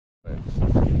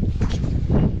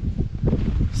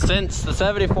since the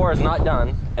 74 is not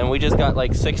done, and we just got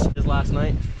like 6 stitches last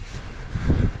night,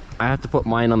 I have to put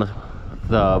mine on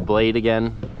the blade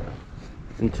again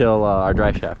until our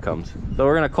dry shaft comes. So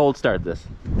we're gonna cold start this.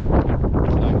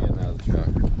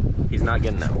 He's not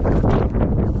getting out.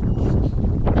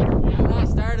 We have not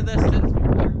started this since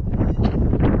before.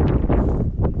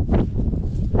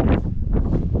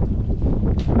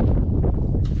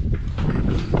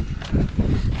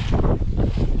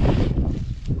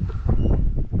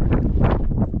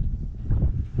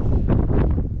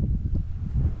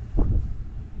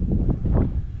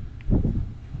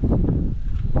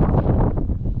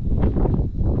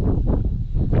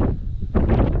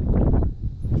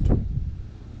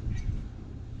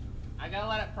 I gotta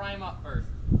let it prime up first.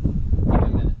 Give me a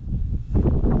minute.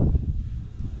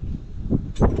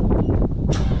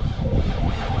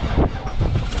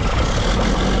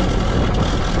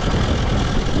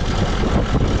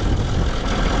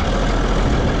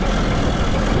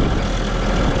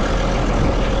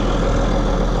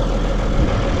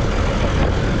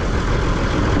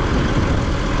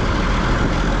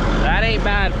 That ain't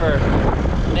bad for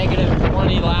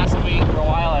 -20 last week for a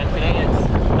while, and today it's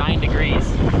 9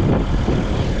 degrees.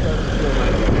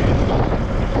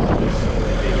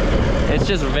 It's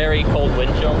just very cold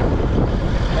wind chill.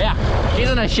 But yeah, she's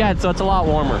in a shed, so it's a lot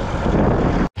warmer.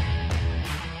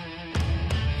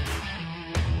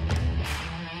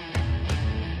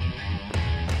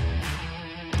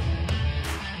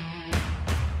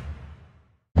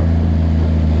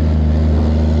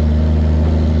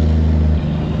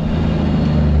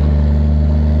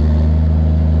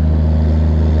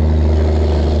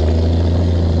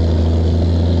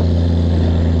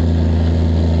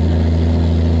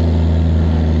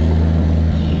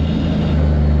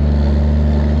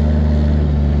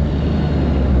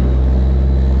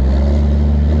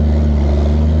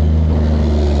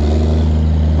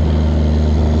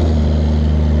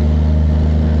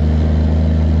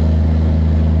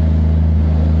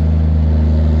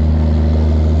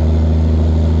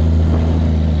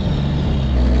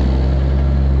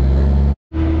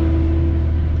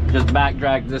 Just back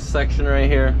drag this section right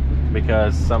here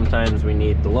because sometimes we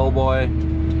need the low boy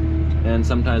and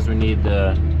sometimes we need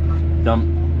the dump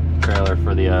trailer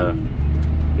for the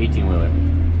 18-wheeler.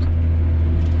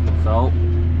 So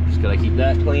just gotta keep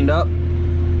that cleaned up,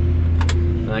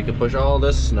 and I can push all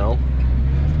this snow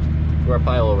to our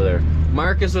pile over there.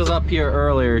 Marcus was up here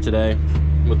earlier today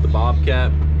with the Bobcat.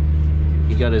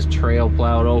 He got his trail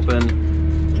plowed open,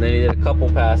 and then he did a couple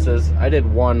passes. I did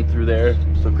one through there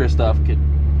so Christoph could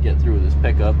get through with his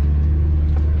pickup.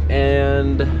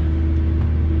 And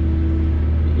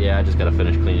yeah, I just gotta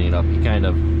finish cleaning it up. He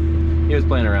was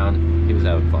playing around, he was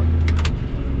having fun.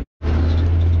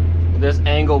 This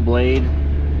angle blade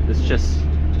is just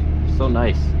so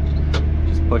nice.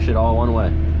 Just push it all one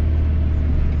way.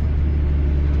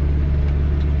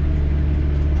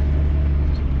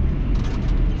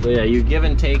 So yeah, you give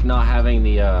and take not having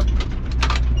the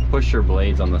pusher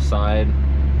blades on the side.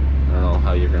 I don't know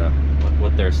how you're gonna,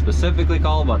 what they're specifically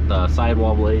called, but the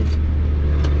sidewall blades.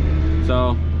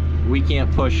 So we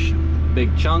can't push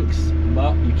big chunks,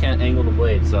 but you can't angle the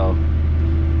blade, so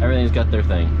everything's got their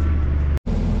thing.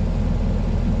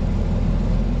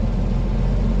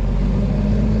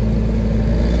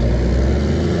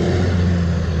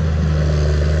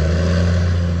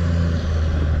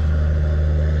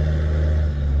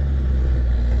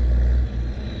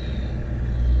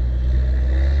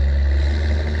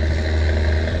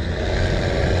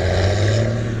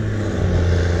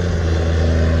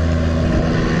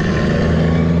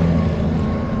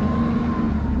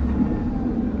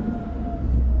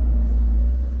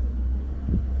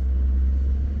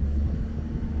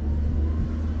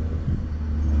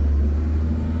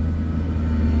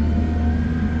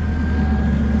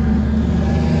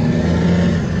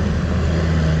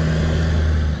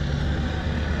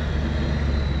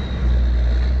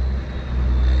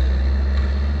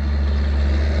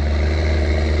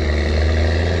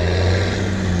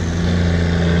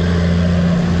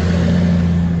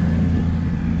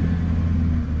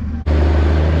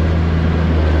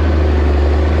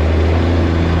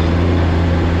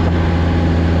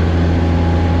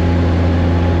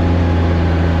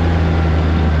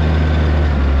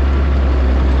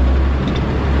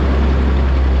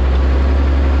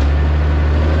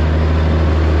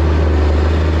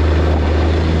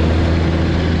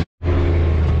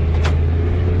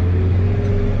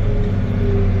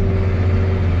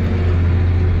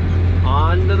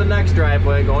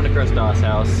 Driveway going to Christoph's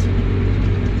house.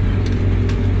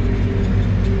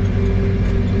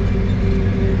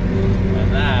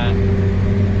 And that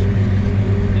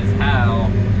is how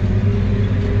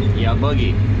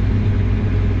boogie.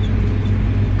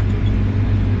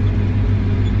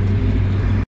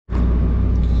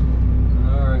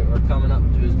 Alright, we're coming up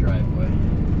to his driveway.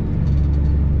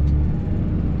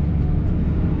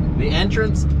 The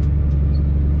entrance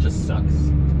just sucks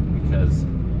because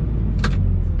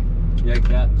you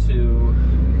got to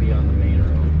be on the main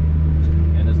road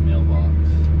and his mailbox.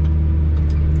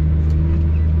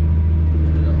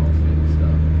 Get it all fixed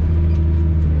up.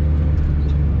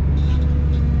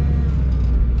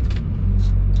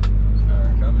 Car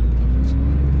coming.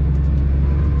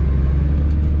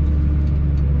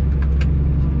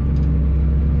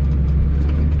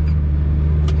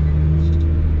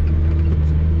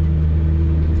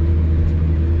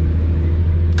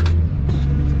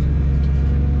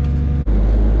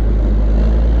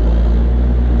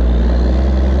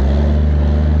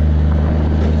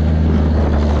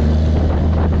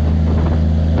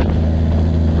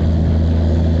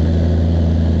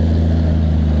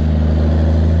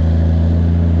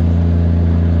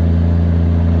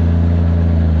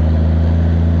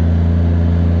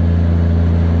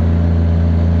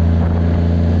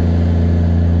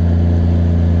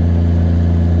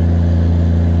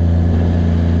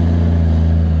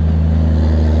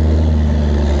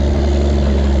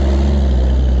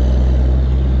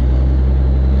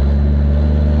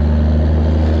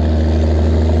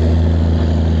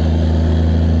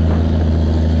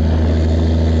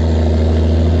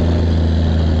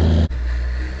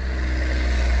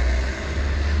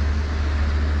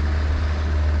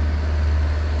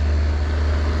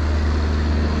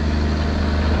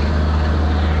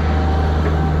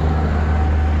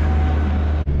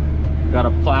 Got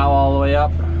to plow all the way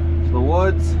up to the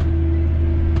woods.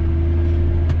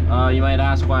 You might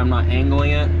ask why I'm not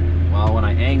angling it. Well, when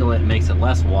I angle it, it makes it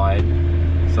less wide.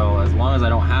 So as long as I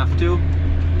don't have to,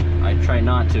 I try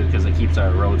not to because it keeps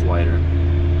our roads wider.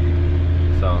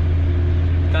 So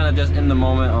kind of just in the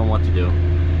moment on what to do.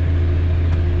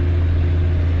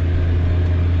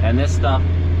 And this stuff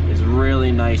is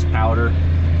really nice powder,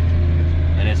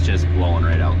 and it's just blowing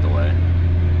right out the way.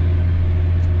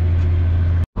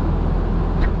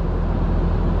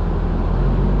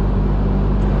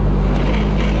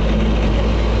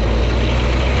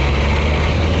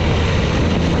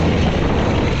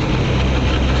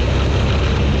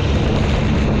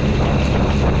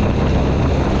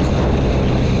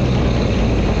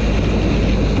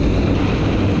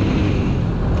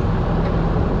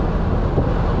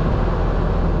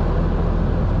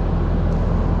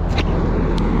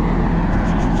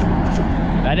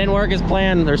 That didn't work as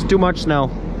planned. There's too much snow.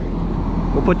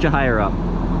 We'll put you higher up.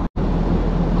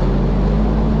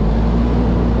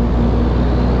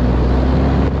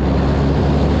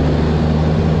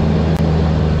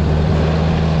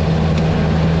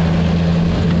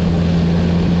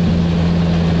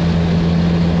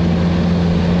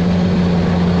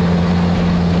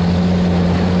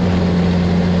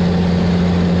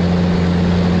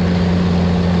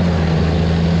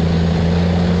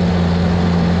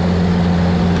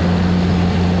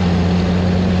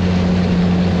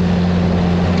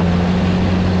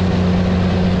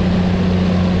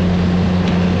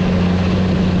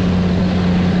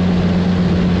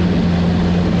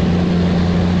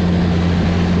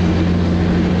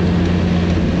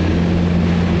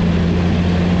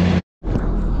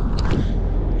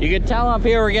 You can tell up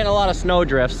here we're getting a lot of snow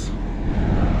drifts.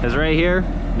 Because right here,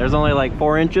 there's only like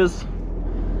 4 inches.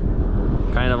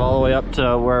 Kind of all the way up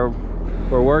to where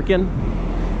we're working.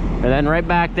 And then right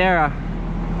back there,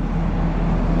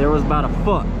 there was about a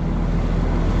foot.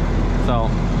 So,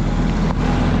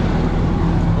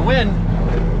 the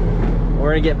wind, we're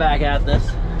gonna get back at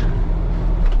this.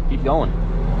 Keep going.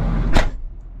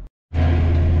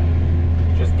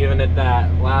 Just giving it that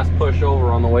last push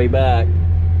over on the way back.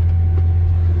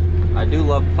 I do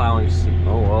love plowing.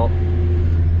 Oh well,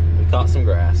 we caught some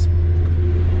grass.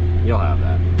 You'll have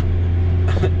that.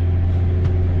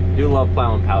 Do love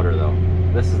plowing powder though.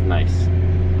 This is nice.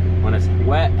 When it's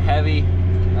wet, heavy,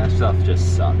 that stuff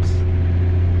just sucks.